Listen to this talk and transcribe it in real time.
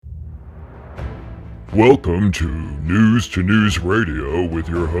Welcome to News Radio with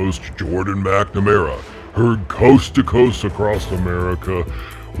your host Jordan McNamara, heard coast to coast across America,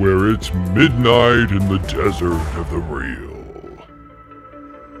 where it's midnight in the desert of the real.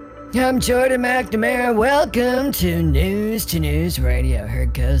 I'm Jordan McNamara. Welcome to News Radio,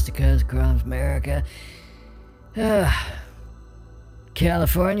 heard coast to coast across America.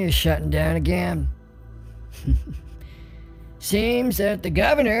 California's shutting down again. Seems that the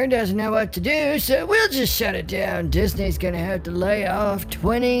governor doesn't know what to do, so we'll just shut it down. Disney's gonna have to lay off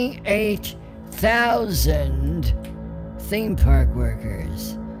 28,000 theme park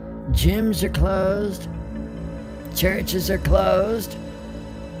workers. Gyms are closed. Churches are closed.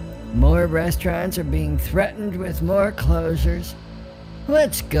 More restaurants are being threatened with more closures.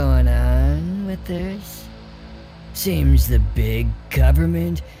 What's going on with this? Seems the big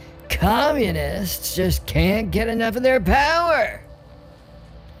government communists just can't get enough of their power.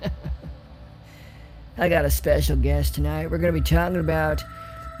 I got a special guest tonight. We're going to be talking about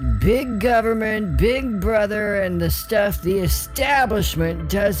big government, big brother, and the stuff the establishment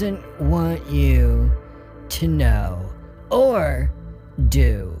doesn't want you to know or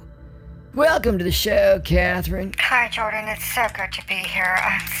do. Welcome to the show, Catherine. Hi, Jordan. It's so good to be here.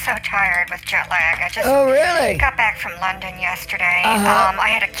 I'm so tired with jet lag. I just Oh, really? got back from London yesterday. Uh-huh. I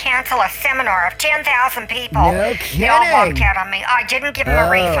had to cancel a seminar of 10,000 people. No They all kidding. walked out on me. I didn't give them Oh.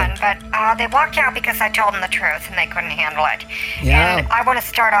 a refund, but they walked out because I told them the truth and they couldn't handle it. Yeah. And I want to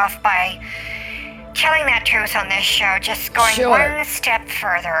start off by telling that truth on this show, just going Sure. one step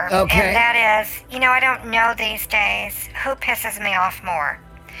further. Okay. And that is, I don't know these days who pisses me off more.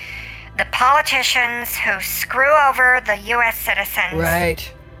 The politicians who screw over the U.S. citizens Right.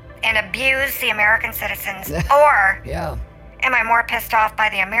 and abuse the American citizens, or Yeah. am I more pissed off by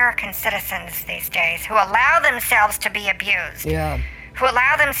the American citizens these days who allow themselves to be abused, Yeah. who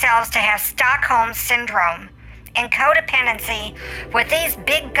allow themselves to have Stockholm Syndrome and codependency with these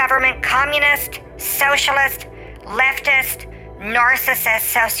big government communist, socialist, leftist, narcissist,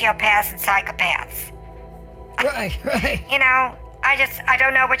 sociopaths, and psychopaths? Right. I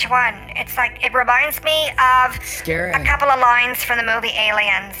don't know which one. It's like, it reminds me of Scary. a couple of lines from the movie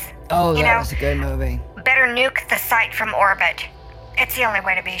Aliens. Oh, You that know, was a good movie. Better nuke the site from orbit. It's the only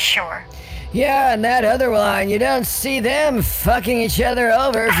way to be sure. Yeah, and that other line, you don't see them fucking each other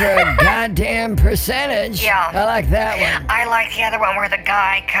over for a goddamn percentage. Yeah. I like that one. I like the other one where the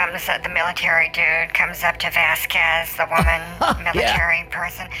guy the military dude comes up to Vasquez, the woman, military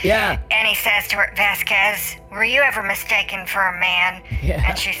person. Yeah. And he says to her, Vasquez, were you ever mistaken for a man? Yeah.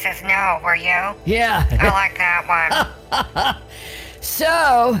 And she says, no, were you? I Yeah. like that one.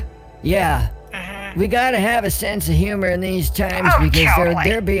 So, yeah. Mm-hmm. We gotta have a sense of humor in these times Oh, because totally.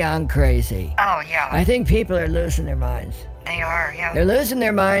 they're beyond crazy. Oh, yeah. I think people are losing their minds. They are, yeah. They're losing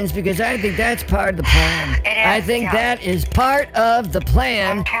their minds because I think that's part of the plan. It is, I think yeah. that is part of the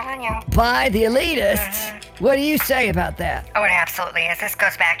plan I'm telling you. by the elitists. Mm-hmm. What do you say about that? Oh, it absolutely is. This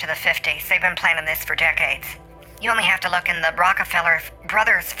goes back to the 50s. They've been planning this for decades. You only have to look in the Rockefeller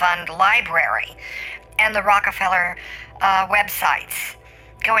Brothers Fund library and the Rockefeller websites.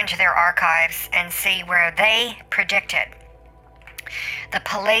 Go into their archives and see where they predicted the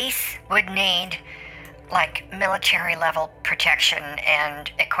police would need, like, military level protection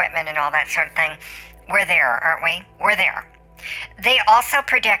and equipment and all that sort of thing. We're there, aren't we? We're there. They also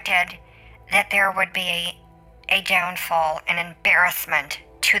predicted that there would be a downfall and embarrassment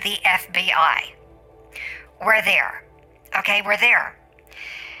to the FBI. We're there. Okay, we're there.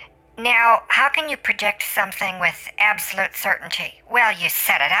 Now, how can you predict something with absolute certainty? Well, you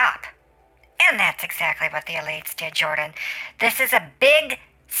set it up. And that's exactly what the elites did, Jordan. This is a big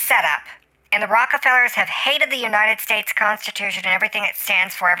setup. And the Rockefellers have hated the United States Constitution and everything it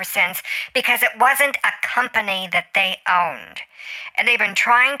stands for ever since because it wasn't a company that they owned. And they've been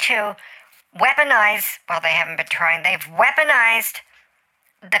trying to weaponize, well, they haven't been trying, they've weaponized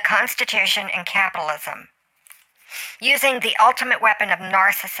the Constitution and capitalism, using the ultimate weapon of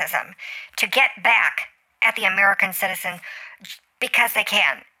narcissism to get back at the American citizen because they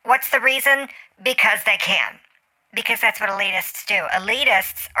can. What's the reason? Because they can. Because that's what elitists do.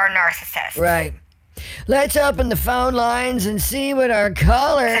 Elitists are narcissists. Right. Let's open the phone lines and see what our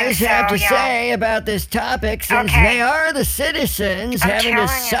callers Think so, have to yeah. say about this topic, since Okay. they are the citizens I'm having to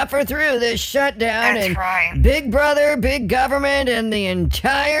telling you. suffer through this shutdown That's and right. big brother, big government, and the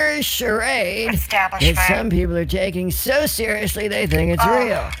entire charade Establishment. that some people are taking so seriously they think it's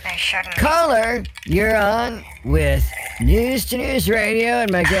real. They shouldn't. Caller, you're on with News Radio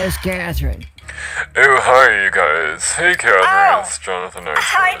and my guest, Catherine. Oh, hi, you guys. Hey, Catherine. It's Jonathan Knight.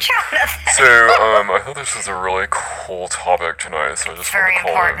 Hi, Jonathan. So, I thought this was a really cool topic tonight, so I just wanted Very to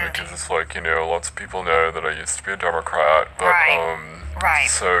call important. in because it's like, lots of people know that I used to be a Democrat, but, Right.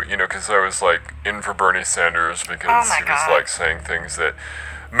 So, because I was, like, in for Bernie Sanders because Oh my he was, God. like, saying things that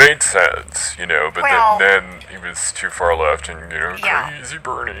made sense, but Well- then he was too far left and, Yeah. crazy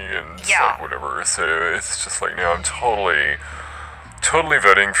Bernie and it's Yeah. like, whatever. So, it's just like, now I'm totally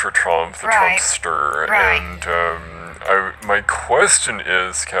voting for Trump, the Right. Trumpster, Right. and my question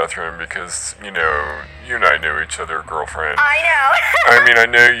is, Catherine, because you and I know each other, girlfriend. I know. I mean, I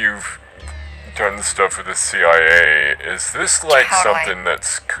know you've done stuff with the CIA. Is this like Totally. something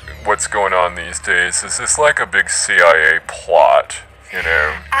that's what's going on these days? Is this like a big CIA plot?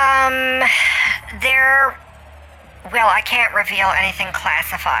 Well, I can't reveal anything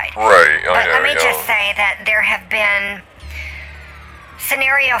classified. Right. But I know. let me yeah. just say that there have been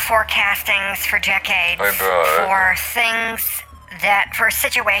scenario forecastings for decades I bet. for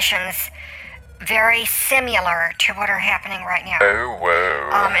situations very similar to what are happening right now. Oh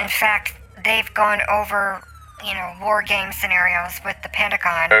whoa. In fact, they've gone over, war game scenarios with the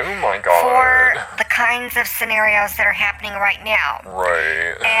Pentagon Oh my God. for the kinds of scenarios that are happening right now.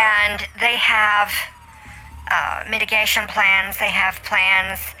 Right. And they have mitigation plans. They have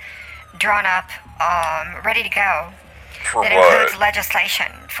plans drawn up, ready to go. For That what? includes legislation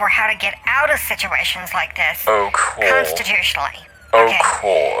for how to get out of situations like this Oh cool. constitutionally. Oh Okay.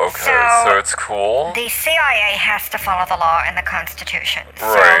 cool. Okay. So- So it's cool. The CIA has to follow the law and the Constitution.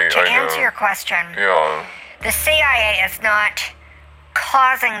 Right, So to I know. answer your question, Yeah. the CIA is not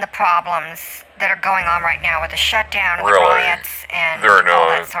causing the problems that are going on right now with the shutdown and Really? the riots and They're all not.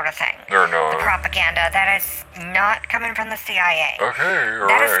 that sort of thing. They're The not. propaganda, that is not coming from the CIA. Okay. All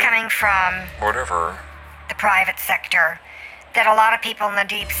That is right. coming from Whatever. the private sector, that a lot of people in the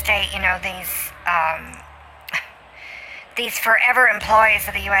deep state, these forever employees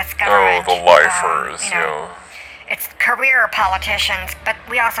of the U.S. Oh, government. the lifers. It's career politicians, but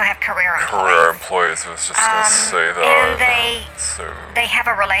we also have career employees. Career employees. I was just gonna say that. And So they have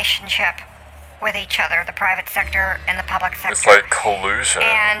a relationship with each other, the private sector and the public sector. it's like collusion.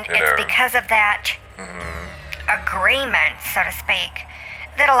 And it's because of that agreement, so to speak,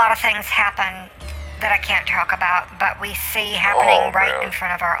 that a lot of things happen that I can't talk about, but we see happening Oh, right man. in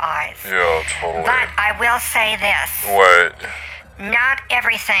front of our eyes. Yeah, totally. But I will say this, What? not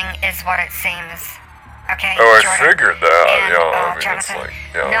everything is what it seems. Okay, Oh, I Jordan? figured that. And, Yeah, I mean, it's Jonathan, like,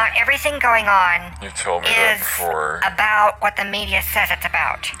 yeah. not everything going on You told me that is before. about what the media says it's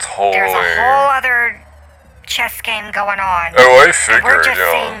about. Totally. There's a whole other chess game going on. Oh, I And figured. we're just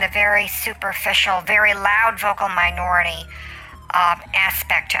Yeah. seeing the very superficial, very loud vocal minority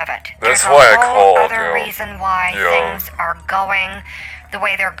aspect of it. That's There's why I a whole called, other yeah. reason why Yeah. things are going the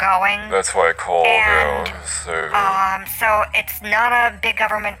way they're going. That's why I called. And, Yeah. So. So it's not a big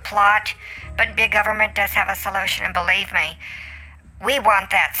government plot, but big government does have a solution, and believe me, we want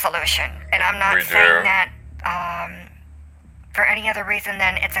that solution. And I'm not We saying do. that for any other reason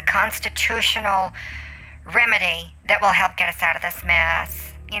than it's a constitutional remedy that will help get us out of this mess,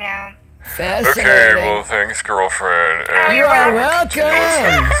 Fascinating. Okay, well, thanks, girlfriend. And You are continue listening.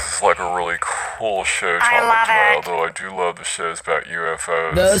 welcome. This is like a really cool show I topic love tonight, it. although I do love the shows about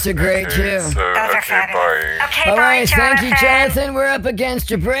UFOs. Those are great, Okay, too. So, Those are okay, fabulous. bye. Okay, All bye, right, Jonathan. thank you, Jonathan. We're up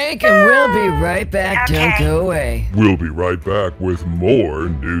against a break, and we'll be right back. Don't Okay. go away. We'll be right back with more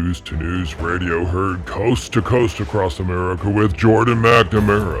News to News Radio heard coast to coast across America with Jordan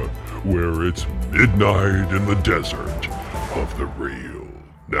McNamara, where it's midnight in the desert of the real.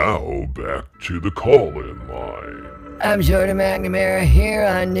 Now back to the call-in line. I'm Jordan McNamara here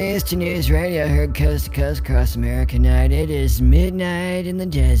on News to News Radio, heard coast to coast across America tonight. It is midnight in the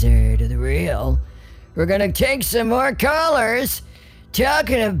desert of the real. We're gonna take some more callers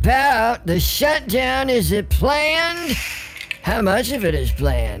talking about the shutdown. Is it planned? How much of it is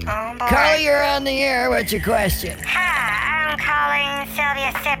planned? Oh, boy. Caller, you're on the air. What's your question? Hi, I'm calling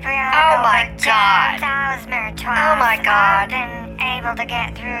Sylvia Cipriano. Oh, my God. I was married twice. Oh, my God. I've been able to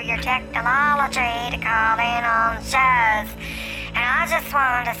get through your technology to call in on shows. And I just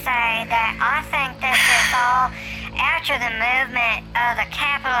wanted to say that I think this is all after the movement of the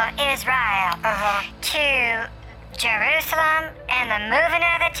capital of Israel to Jerusalem and the moving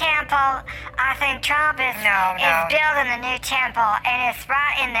of the temple. I think Trump is building the new temple, and it's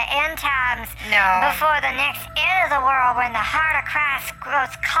right in the end times before the next end of the world when the heart of Christ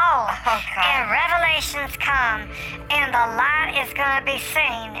grows cold and revelations come and the light is going to be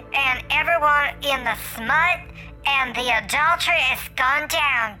seen and everyone in the smut and the adultery is gone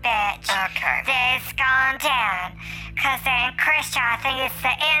down, bitch. Okay. It's gone down. Because in Christian, I think it's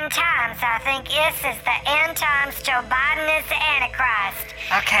the end times. I think this is the end times. Joe Biden is the Antichrist.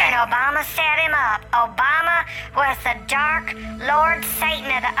 Okay. And Obama set him up. Obama was the dark Lord Satan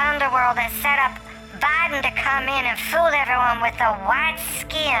of the underworld that set up Biden to come in and fool everyone with the white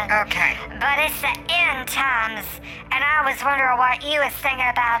skin. Okay. But it's the end times, and I was wondering what you was thinking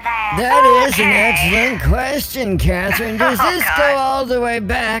about that. That is an Okay. excellent question, Catherine. Does Oh, this God. go all the way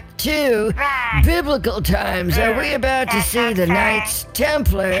back to Right. biblical times? Are we about to That see sounds the right. Knights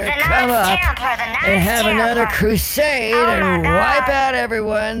Templar The come Knights up Templar, the Knights and have another Templar. crusade Oh, my and God. wipe out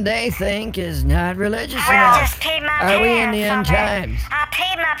everyone they think is not religious I enough? just peed my pants. Are we in the end over- times? I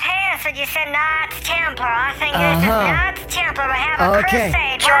peed my pants when you said Knights Templar. I think this is Uh-huh. Knights Templar. We have a Okay.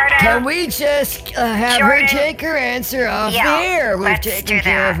 crusade. Jordan. Can we just have Jordan. her take her answer off Yeah, the air? We've let's taken do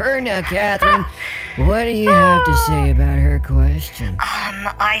care of that. her now, Catherine. What do you have to say about her question?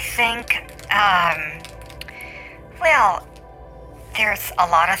 I think, well, there's a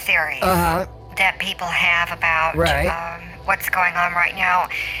lot of theories Uh-huh. that people have about Right. what's going on right now.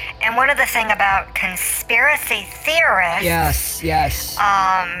 And one of the thing about conspiracy theorists Yes.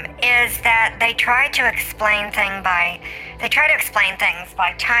 is that they try to explain things by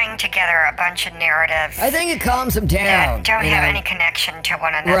tying together a bunch of narratives I think it calms them down. that don't you have know? any connection to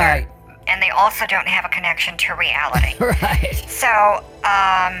one another. Right. And they also don't have a connection to reality. Right. So,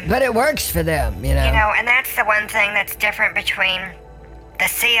 But it works for them, you know. and that's the one thing that's different between the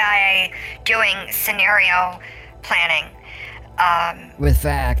CIA doing scenario planning, With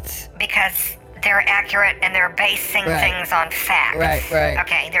facts. because they're accurate and they're basing Right. things on facts. Right.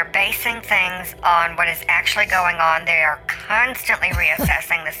 Okay, they're basing things on what is actually going on. They are constantly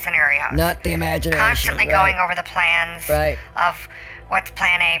reassessing the scenario. Not the imagination. Constantly right. going over the plans Right. of what's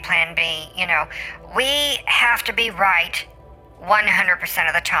plan A, plan B. We have to be right 100%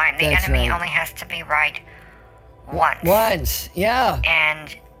 of the time. The That's enemy right. only has to be right once. Once. Yeah.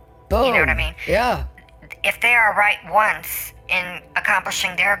 And Boom. know what I mean? Yeah. if they are right once in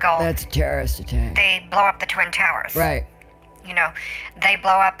accomplishing their goal, That's a terrorist attack. they blow up the Twin Towers. Right. They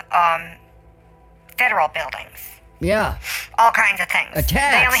blow up federal buildings. Yeah. All kinds of things.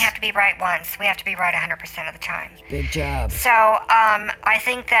 Attacks. They only have to be right once. We have to be right 100% of the time. Good job. So I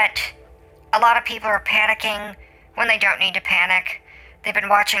think that a lot of people are panicking when they don't need to panic. They've been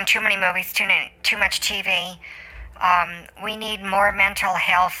watching too many movies, too much TV. We need more mental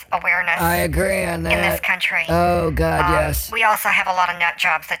health awareness I agree on that. in this country. Oh, God, yes. We also have a lot of nut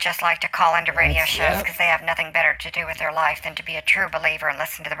jobs that just like to call into radio That's- shows yep. because they have nothing better to do with their life than to be a true believer and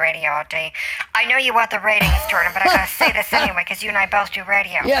listen to the radio all day. I know you want the ratings, Jordan, but I gotta say this anyway because you and I both do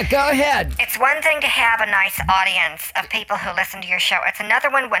radio. Yeah, go ahead. It's one thing to have a nice audience of people who listen to your show. It's another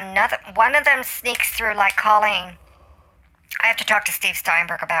one when one of them sneaks through, like Colleen. I have to talk to Steve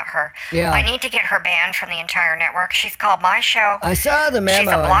Steinberg about her. Yeah. I need to get her banned from the entire network. She's called my show. I saw the memo. She's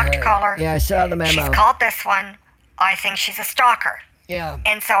a on blocked her. caller. Yeah, I saw the memo. She's called this one. I think she's a stalker. Yeah.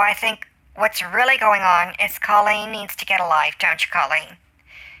 And so I think what's really going on is Colleen needs to get a life, don't you, Colleen?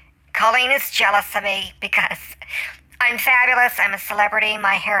 Colleen is jealous of me because I'm fabulous. I'm a celebrity.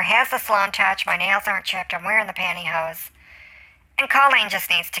 My hair has the salon touch. My nails aren't chipped. I'm wearing the pantyhose. And Colleen just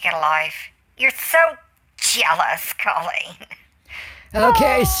needs to get a life. You're so jealous, Colleen.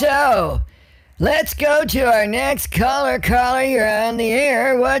 Okay, so let's go to our next caller. Caller, you're on the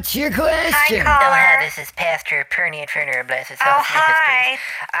air. What's your question? Hi, Oh, caller. hi, this is Pastor Perny Inferno, blessed Oh, South hi.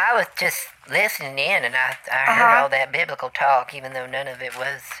 I was just listening in, and I Uh-huh. heard all that biblical talk, even though none of it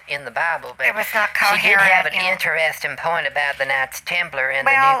was in the Bible. But It was not she did coherent, have an yeah. interesting point about the Knights Templar and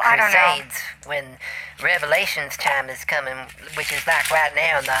Well, the I new don't know. Crusades when Revelation's time is coming, which is like right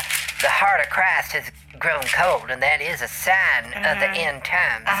now, and the heart of Christ has grown cold, and that is a sign of the end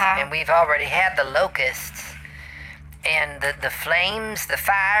times. Uh-huh. And we've already had the locusts. And the flames, the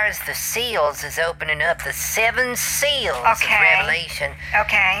fires, the seals is opening up. The 7 seals Okay. of Revelation.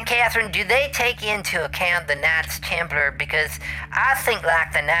 Okay. Catherine, do they take into account the Knights Templar? Because I think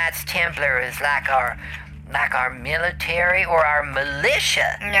like the Knights Templar is like our military or our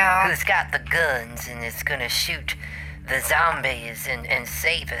militia. No. Who's got the guns and is gonna shoot the zombies and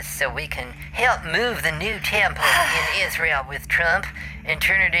save us so we can help move the new temple in Israel with Trump and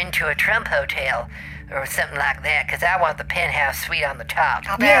turn it into a Trump hotel or something like that, because I want the penthouse suite on the top.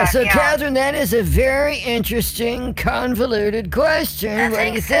 I'll Yeah, bet, so yeah. Catherine, that is a very interesting, convoluted question. I What do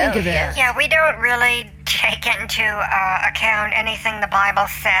think you think so, of that? Yeah, we don't really take into account anything the Bible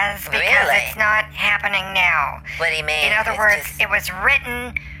says because Really? it's not happening now. What do you mean? In other It's words, just it was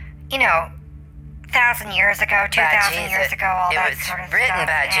written, 1,000 years ago, 2,000 years ago, all it that was sort of written stuff.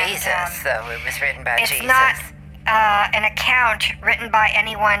 by And, Jesus, though. It was written by it's Jesus. not an account written by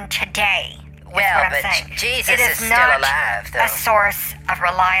anyone today. Well, what I'm but saying. Jesus It is still not alive, though. a source of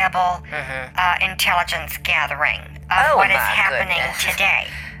reliable intelligence gathering of Oh, what is my happening goodness. today.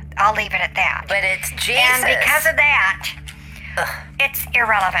 I'll leave it at that. But it's Jesus. And because of that, it's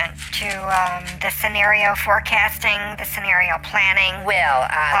irrelevant to the scenario forecasting, the scenario planning, Well,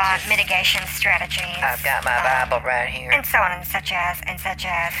 mitigation strategies. I've got my Bible right here. And so on and such as.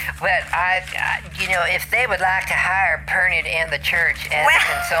 But if they would like to hire Pernod and the church as a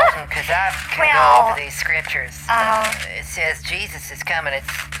consultant, because I can go over these scriptures. It says Jesus is coming. It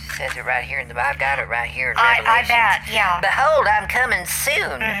says it right here in the Bible. I've got it right here in Revelation. I bet, yeah. Behold, I'm coming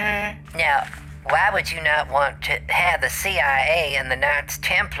soon. Now, why would you not want to have the CIA and the Knights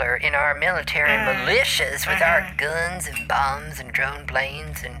Templar in our military militias with our guns and bombs and drone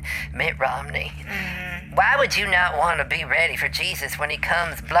planes and Mitt Romney? Why would you not want to be ready for Jesus when he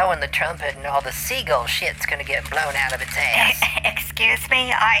comes blowing the trumpet and all the seagull shit's going to get blown out of its ass? Excuse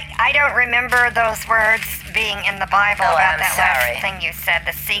me? I don't remember those words being in the Bible about I'm that sorry. last thing you said,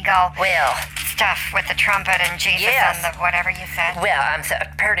 the seagull Well, stuff with the trumpet and Jesus Yes. and the whatever you said. well, I'm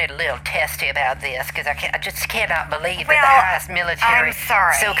pretty a little testy about this because I just cannot believe that Well, the highest military I'm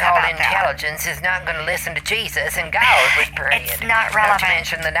sorry so-called about that. intelligence is not going to listen to Jesus and God was Pernod. It's not Not relevant to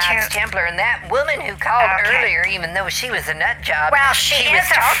mention the Knights to- Templar and that woman who called Okay. earlier, even though she was a nut job. Well, she was is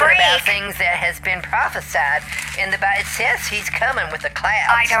a talking about freak. things that has been prophesied in the Bible. It says he's coming with the clouds.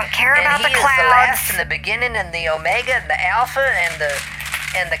 I don't care and about he the is the last clouds. and the beginning and the Omega and the Alpha and the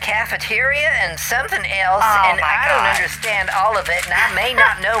cafeteria and something else, Oh, and my I don't God. understand all of it, and I may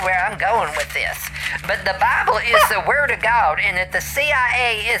not know where I'm going with this. But the Bible is the Word of God, and if the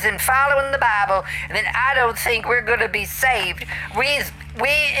CIA isn't following the Bible, then I don't think we're going to be saved. We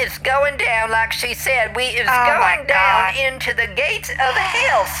is going down, like she said, we is Oh, my going down God. into the gates of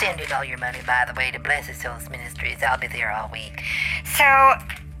hell. Send in all your money, by the way, to Blessed Souls Ministries. I'll be there all week. So,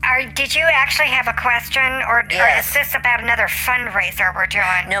 did you actually have a question, or Yes. is this about another fundraiser we're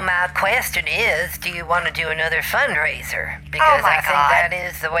doing? No, my question is, do you want to do another fundraiser? Because my I think God. that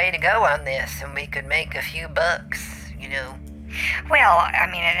is the way to go on this, and we could make a few bucks, you know. Well, I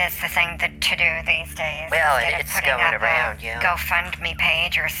mean, it is the thing to do these days. Well, instead of it's putting going up around, a yeah. GoFundMe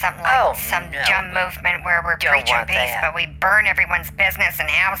page or something like Oh, some no. dumb movement where we're Don't preaching want peace, that. but we burn everyone's business and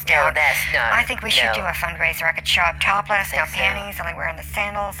house No, down. that's not. I think we should no. do a fundraiser. I could show up topless, no think so. panties, only wearing the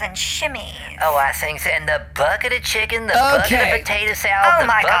sandals and shimmies. Oh, I think so. And the bucket of chicken, the bucket Okay. of potato salad, Oh, the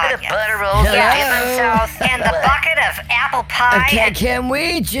my bucket God, of yes. butter rolls, the Hello? dipping sauce, And the What? bucket of apple pie. Okay, can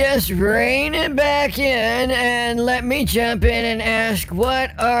we just rein it back in and let me jump in and ask,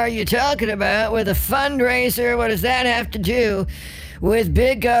 what are you talking about with a fundraiser? What does that have to do with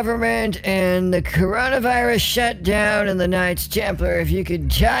big government and the coronavirus shutdown and the Knights Templar? If you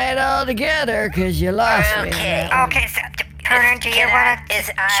could tie it all together, because you lost me. on Okay. that one. Okay, so, Perner, do you Can want I- to...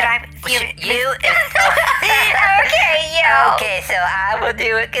 is I- Should I... should you? is- Okay, yo. Okay, so I will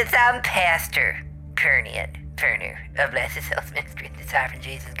do it because I'm Pastor Pernod of Blessed Souls Ministry, Discipling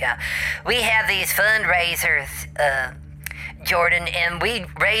Jesus God. We have these fundraisers, Jordan, and we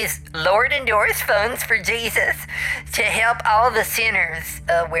raise Lord endorsed funds for Jesus to help all the sinners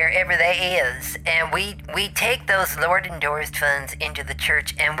wherever they is. And we take those Lord endorsed funds into the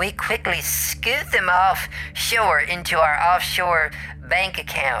church and we quickly scoot them offshore into our offshore bank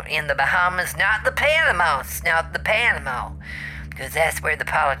account in the Bahamas, not the Panama, because that's where the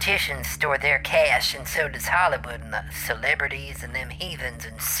politicians store their cash, and so does Hollywood and the celebrities and them heathens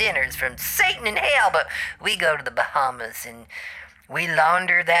and sinners from Satan and hell. But we go to the Bahamas and we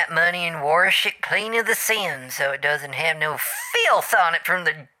launder that money and wash it clean of the sins so it doesn't have no filth on it from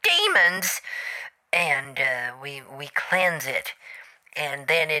the demons. And we cleanse it, and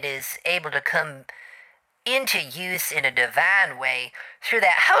then it is able to come into use in a divine way through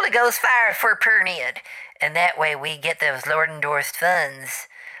that Holy Ghost fire for Pernod. And that way we get those Lord endorsed funds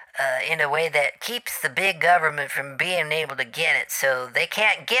in a way that keeps the big government from being able to get it. So they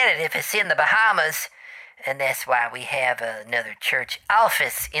can't get it if it's in the Bahamas. And that's why we have another church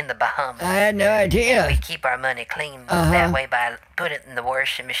office in the Bahamas. I had no idea. We keep our money clean that way by put it in the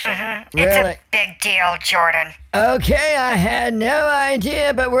washing machine. It's Really? a big deal, Jordan. Okay, I had no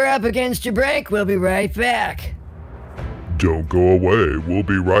idea, but we're up against a break. We'll be right back. Don't go away. We'll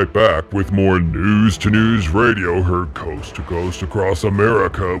be right back with more News to News Radio, heard coast to coast across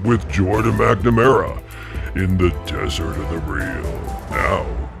America with Jordan McNamara in the desert of the real. Now,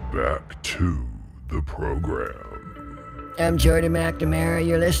 back to the program. I'm Jordan McNamara.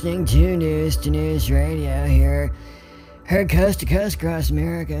 You're listening to News Radio here. Heard coast to coast across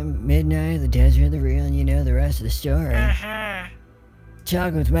America, midnight, the desert of the real, and you know the rest of the story.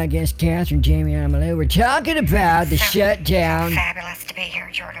 talking with my guest, Catherine Jamie Amalou. We're talking about the shutdown, Fabulous to be here,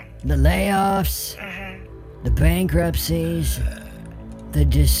 Jordan. the layoffs, the bankruptcies, the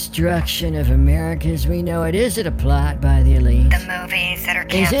destruction of America as we know it. Is it a plot by the elite? The movies that are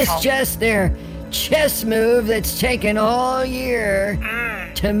Is canceled. this just their chess move that's taken all year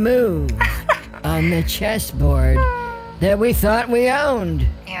to move on the chessboard that we thought we owned?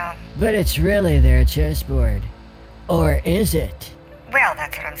 Yeah. But it's really their chessboard. Or is it? Well,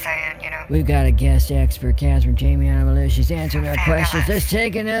 that's what I'm saying, you know. We've got a guest expert, Catherine Jamie Amalou. She's answering our Fabulous. questions. Let's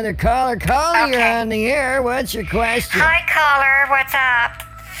take another caller. Caller, you're Okay. on the air. What's your question? Hi, caller. What's up?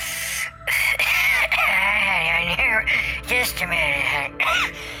 I knew. Just a minute.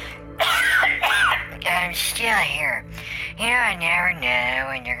 I'm still here. You know, I never know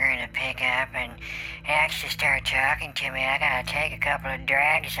when you're going to pick up and actually start talking to me. I gotta take a couple of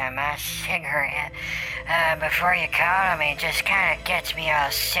drags on my cigarette before you call me. It just kind of gets me all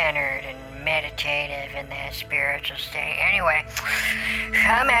centered and meditative in that spiritual state. Anyway,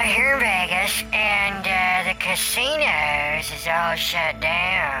 I'm out here in Vegas, and the casinos is all shut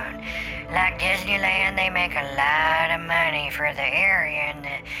down. Like Disneyland, they make a lot of money for the area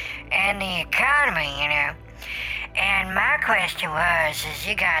and the economy, you know. And my question is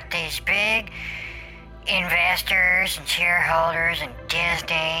you got these big investors and shareholders and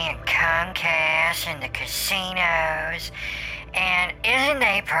Disney and Comcast and the casinos, and isn't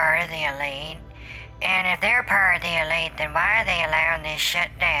they part of the elite? And if they're part of the elite, then why are they allowing this shut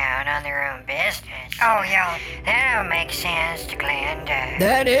down on their own business? Oh, yeah. That don't make sense to Glenda.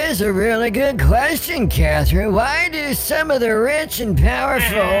 That is a really good question, Catherine. Why do some of the rich and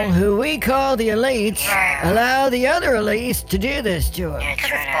powerful, who we call the elites, allow the other elites to do this to them? Because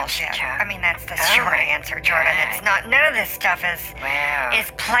it's bullshit. I mean, that's the short answer, Jordan. It's not. None of this stuff is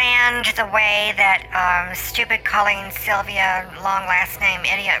planned the way that stupid Colleen Sylvia, long last name,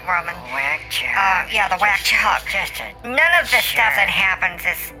 idiot woman. Whack job. Yeah, the whack job. None of the stuff that happens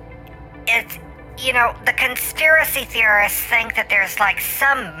is, you know, the conspiracy theorists think that there's like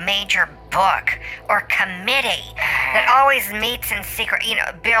some major book or committee that always meets in secret, you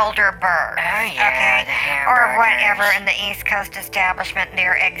know, Bilderberg, okay, or whatever in the East Coast establishment,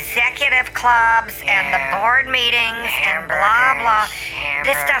 their executive clubs and the board meetings and blah blah.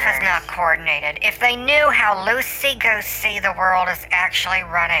 This stuff is not coordinated. If they knew how loosey-goosey the world is actually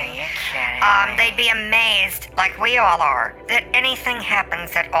running, they'd be amazed, like we all are, that anything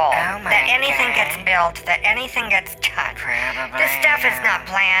happens at all, that anything gets built, that anything gets done. This stuff is not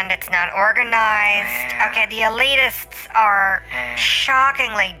planned. It's not organized. Okay, the elitists are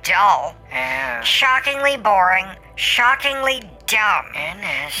shockingly dull, shockingly boring, shockingly dumb.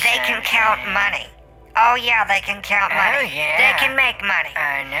 They can count money. Oh yeah, they can count money. They can make money.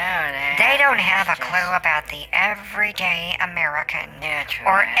 I know that. They don't have a clue about the everyday American,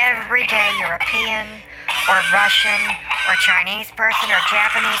 or everyday European, or Russian, or Chinese person, or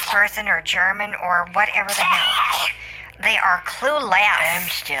Japanese person, or German, or whatever the hell. They are clueless. I'm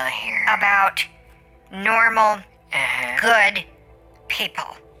still here. About normal, good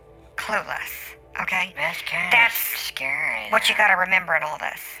people. Clueless. Okay? That's scary. What you gotta remember in all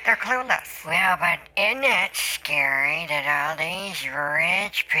this. They're clueless. Well, but isn't it scary that all these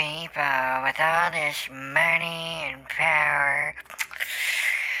rich people with all this money and power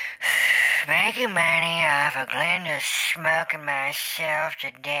making money off of Glenda smoking myself to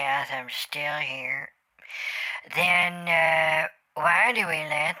death, I'm still here, then why do we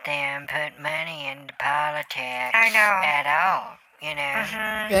let them put money into politics at all? You know?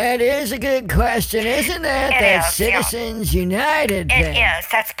 That is a good question, isn't that? That is, yeah. Citizens United thing. It is.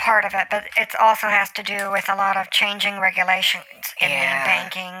 That's part of it, but it also has to do with a lot of changing regulations in the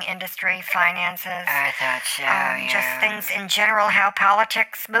banking industry, finances. I thought so, Just things in general, how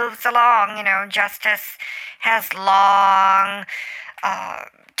politics moves along. You know, justice has long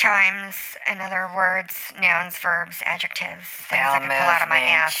times, in other words, nouns, verbs, adjectives, things I can pull out of my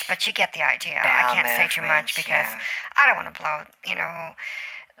ass, but you get the idea. I can't say too much because I don't want to blow, you know,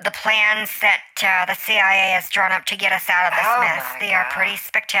 the plans that the CIA has drawn up to get us out of this mess. They are pretty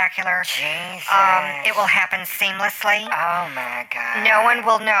spectacular. It will happen seamlessly. Oh my God. No one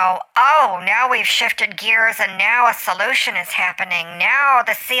will know, oh, now we've shifted gears and now a solution is happening. Now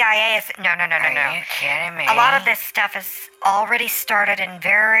the CIA is... No. Are you kidding me? A lot of this stuff is already started in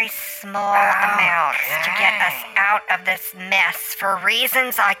very small amounts to get us out of this mess for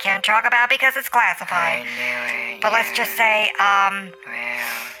reasons I can't talk about because it's classified. I knew it. But let's just say,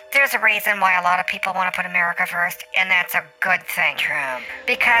 there's a reason why a lot of people want to put America first, and that's a good thing. Trump.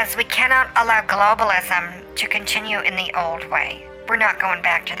 Because we cannot allow globalism to continue in the old way. We're not going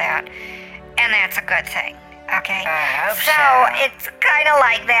back to that. And that's a good thing. Okay? I hope so. so. It's kind of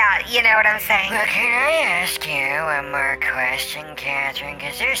like that, you know what I'm saying? Well, can I ask you one more question, Catherine?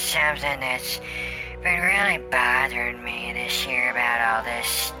 Because there's something that's been really bothering me this year about all this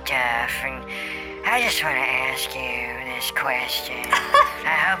stuff, and I just want to ask you this question.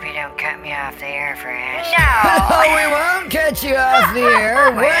 I hope you don't cut me off the air for asking. Oh, No! we won't cut you off the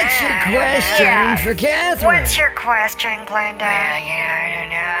air. What's your question Yeah. for Catherine? What's your question, Glenda? Well, I don't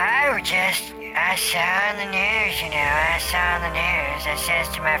know. I saw on the news, I says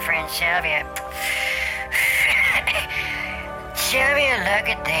to my friend Sylvia, Sylvia, look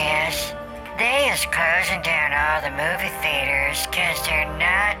at this. They is closing down all the movie theaters because they're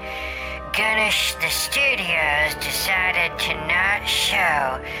not gonna, the studios decided to not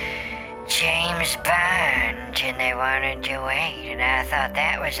show James Bond, and they wanted to wait, and I thought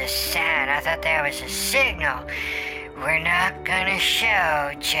that was a sign, I thought that was a signal. We're not gonna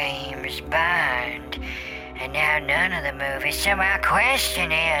show James Bond, and now none of the movies. So my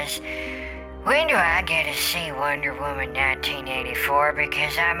question is, when do I get to see Wonder Woman 1984?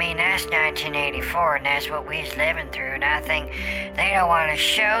 Because, that's 1984, and that's what we's living through, and I think they don't want to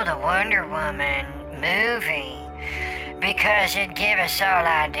show the Wonder Woman movie because it'd give us all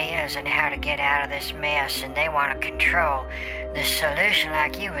ideas on how to get out of this mess, and they want to control the solution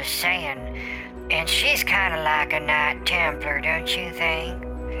like you was saying. And she's kind of like a Knight Templar, don't you think?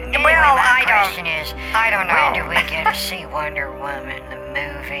 Anyway, Well, my question is, I don't know. when do we get to see Wonder Woman, the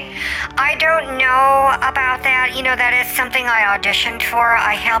movie? I don't know about that. That is something I auditioned for.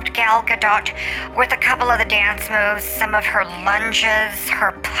 I helped Gal Gadot with a couple of the dance moves, some of her lunges,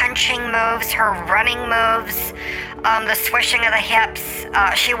 her punching moves, her running moves, the swishing of the hips.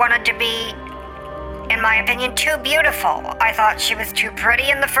 She wanted to be, in my opinion, too beautiful. I thought she was too pretty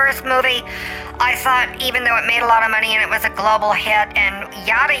in the first movie. I thought even though it made a lot of money and it was a global hit and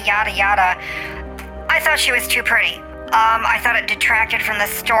yada yada yada, I thought she was too pretty. I thought it detracted from the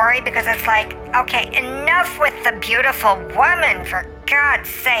story because it's like, okay, enough with the beautiful woman, for God's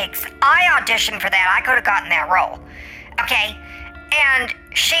sakes. I auditioned for that. I could have gotten that role. Okay? And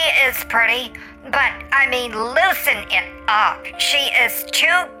she is pretty, but loosen it up. She is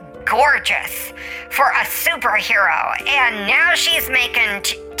too gorgeous for a superhero, and now she's making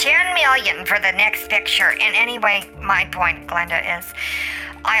 10 million for the next picture. And anyway, my point, Glenda, is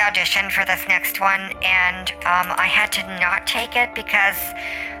I auditioned for this next one, and I had to not take it because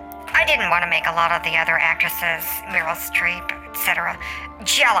I didn't want to make a lot of the other actresses, Meryl Streep, etc.,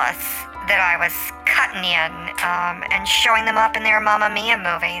 jealous that I was cutting in and showing them up in their Mamma Mia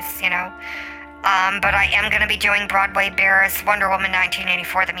movies, But I am going to be doing Broadway Bears, Wonder Woman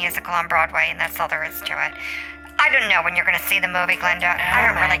 1984, the musical on Broadway, and that's all there is to it. I don't know when you're going to see the movie, Glenda. I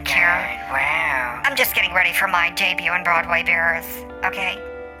don't really care. Wow. I'm just getting ready for my debut in Broadway Bears, okay?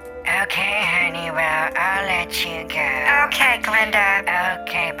 Okay, honey, well, I'll let you go. Okay, Glenda.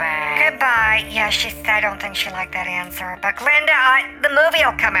 Okay, bye. Goodbye. Yeah, I don't think she liked that answer. But Glenda, the movie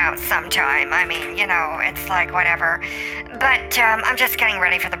will come out sometime. It's like whatever. But I'm just getting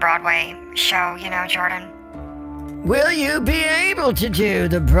ready for the Broadway show, Jordan. Will you be able to do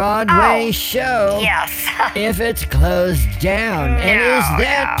the Broadway show Yes. if it's closed down? And is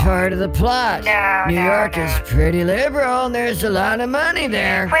that part of the plot? New York is pretty liberal and there's a lot of money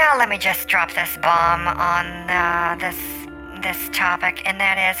there. Well, let me just drop this bomb on this topic, and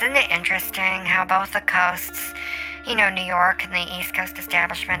that is, isn't it interesting how both the coasts, New York and the East Coast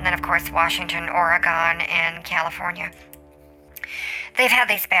establishment, and then of course Washington, Oregon, and California, they've had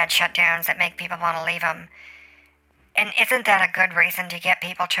these bad shutdowns that make people want to leave them. And isn't that a good reason to get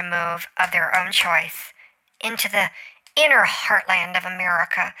people to move of their own choice into the inner heartland of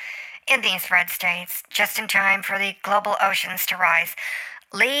America in these red states, just in time for the global oceans to rise?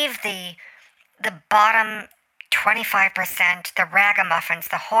 Leave the bottom 25%, the ragamuffins,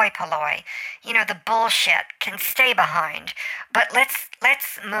 the hoi polloi, the bullshit can stay behind. But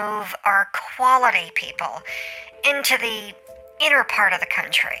let's move our quality people into the inner part of the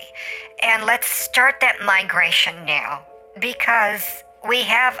country, and let's start that migration now, because we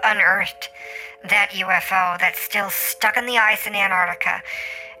have unearthed that UFO that's still stuck in the ice in Antarctica.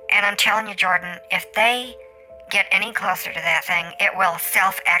 And I'm telling you, Jordan, if they get any closer to that thing, it will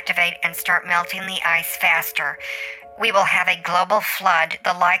self-activate and start melting the ice faster. We will have a global flood,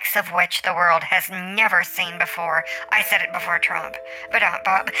 the likes of which the world has never seen before. I said it before Trump, but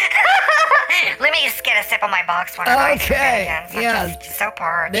Bob. Let me just get a sip of my box water. Okay, yeah. Just so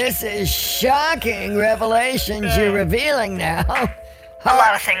parched. This is shocking revelations you're revealing now. A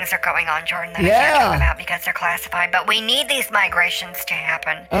lot of things are going on, Jordan, that I can't talk about because they're classified, but we need these migrations to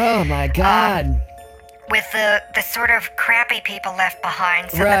happen. Oh my God. with the sort of crappy people left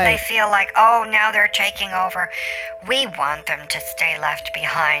behind so that they feel like, oh, now they're taking over. We want them to stay left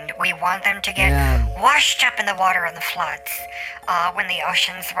behind. We want them to get washed up in the water of the floods when the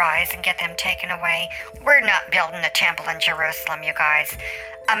oceans rise and get them taken away. We're not building a temple in Jerusalem, you guys.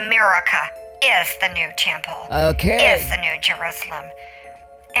 America is the new temple. Okay. Is the new Jerusalem.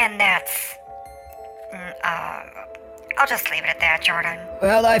 And that's... I'll just leave it at that, Jordan.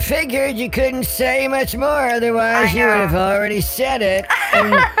 Well, I figured you couldn't say much more, otherwise you would have already said it.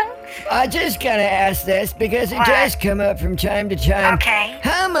 And I just gotta ask this because it does come up from time to time. Okay.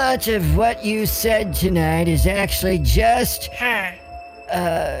 How much of what you said tonight is actually just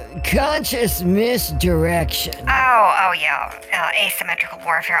conscious misdirection? Oh yeah. Asymmetrical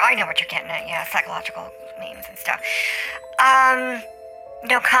warfare. I know what you're getting at. Yeah, psychological memes and stuff.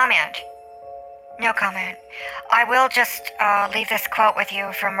 No comment. No comment. I will just leave this quote with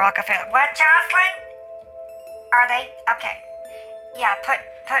you from Rockefeller. What, Jocelyn? Are they? Okay. Yeah, put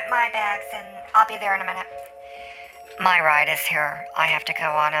my bags in. I'll be there in a minute. My ride is here. I have to go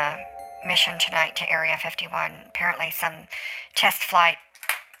on a mission tonight to Area 51. Apparently some test flight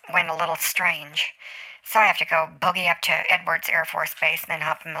went a little strange. So I have to go boogie up to Edwards Air Force Base and then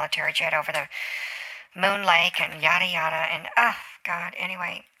hop a military jet over the Moon Lake and yada yada. And, oh, God,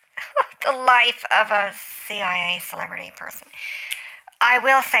 anyway... the life of a CIA celebrity person. I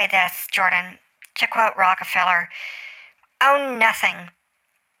will say this, Jordan, to quote Rockefeller, own nothing,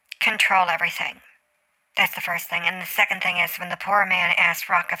 control everything. That's the first thing. And the second thing is when the poor man asked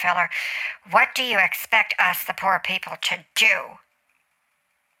Rockefeller, what do you expect us, the poor people, to do?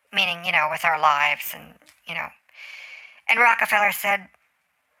 Meaning, with our lives and. And Rockefeller said,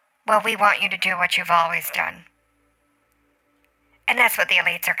 well, we want you to do what you've always done. And that's what the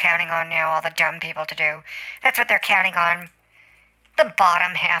elites are counting on now, all the dumb people to do. That's what they're counting on. The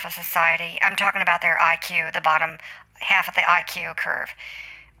bottom half of society. I'm talking about their IQ, the bottom half of the IQ curve.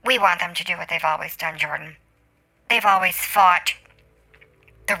 We want them to do what they've always done, Jordan. They've always fought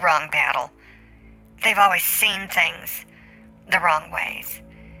the wrong battle. They've always seen things the wrong ways.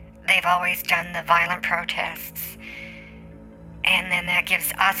 They've always done the violent protests. And then that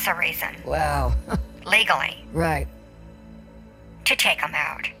gives us a reason. Wow. Legally. Right. To take them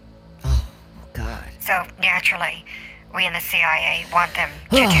out. Oh, God. So, naturally, we in the CIA want them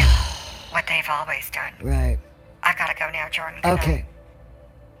to do what they've always done. Right. I gotta go now, Jordan. Okay.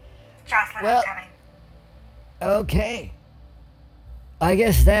 Jocelyn, Well- I'm coming. Okay. I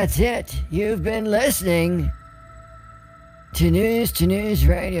guess that's it. You've been listening to News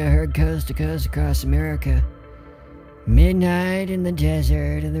Radio, heard coast to coast across America. Midnight in the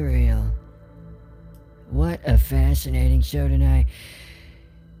desert of the real. What a fascinating show tonight.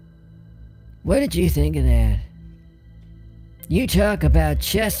 What did you think of that? You talk about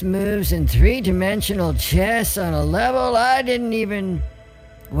chess moves and three-dimensional chess on a level I didn't even...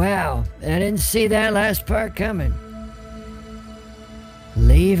 Wow, I didn't see that last part coming.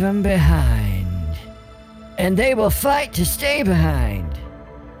 Leave them behind. And they will fight to stay behind.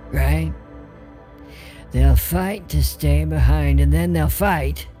 Right? They'll fight to stay behind, and then they'll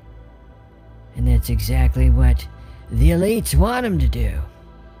fight. And that's exactly what the elites want them to do.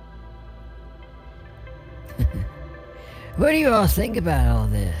 What do you all think about all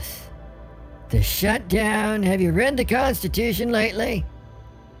this? The shutdown? Have you read the Constitution lately?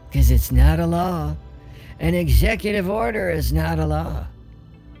 Because it's not a law. An executive order is not a law.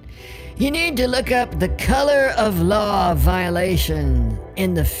 You need to look up the color of law violation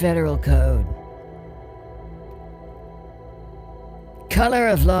in the federal code. Color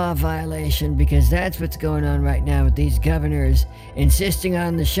of law violation, because that's what's going on right now with these governors insisting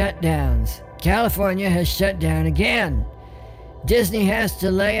on the shutdowns. California has shut down again. Disney has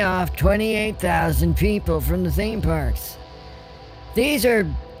to lay off 28,000 people from the theme parks. These are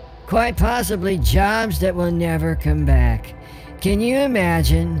quite possibly jobs that will never come back. Can you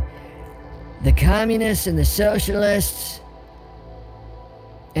imagine the communists and the socialists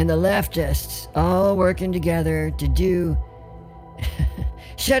and the leftists all working together to do...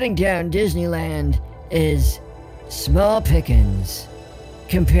 Shutting down Disneyland is small pickings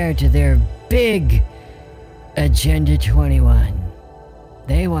compared to their big Agenda 21.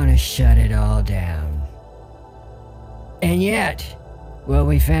 They want to shut it all down. And yet, what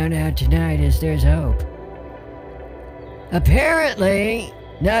we found out tonight is there's hope. Apparently,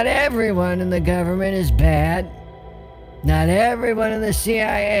 not everyone in the government is bad. Not everyone in the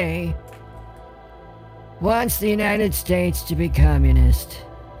CIA wants the United States to be communist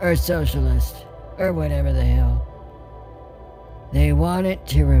or socialist or whatever the hell. They want it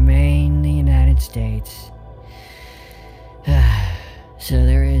to remain the United States. So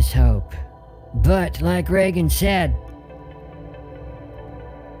there is hope. But, like Reagan said,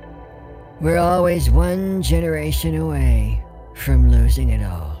 we're always one generation away from losing it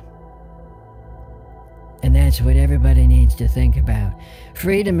all. And that's what everybody needs to think about.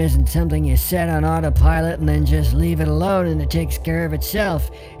 Freedom isn't something you set on autopilot and then just leave it alone and it takes care of itself.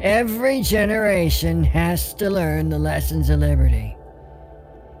 Every generation has to learn the lessons of liberty.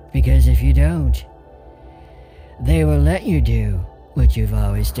 Because if you don't, they will let you do what you've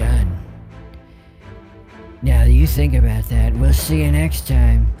always done. Now you think about that. We'll see you next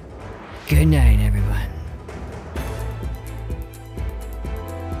time. Good night, everyone.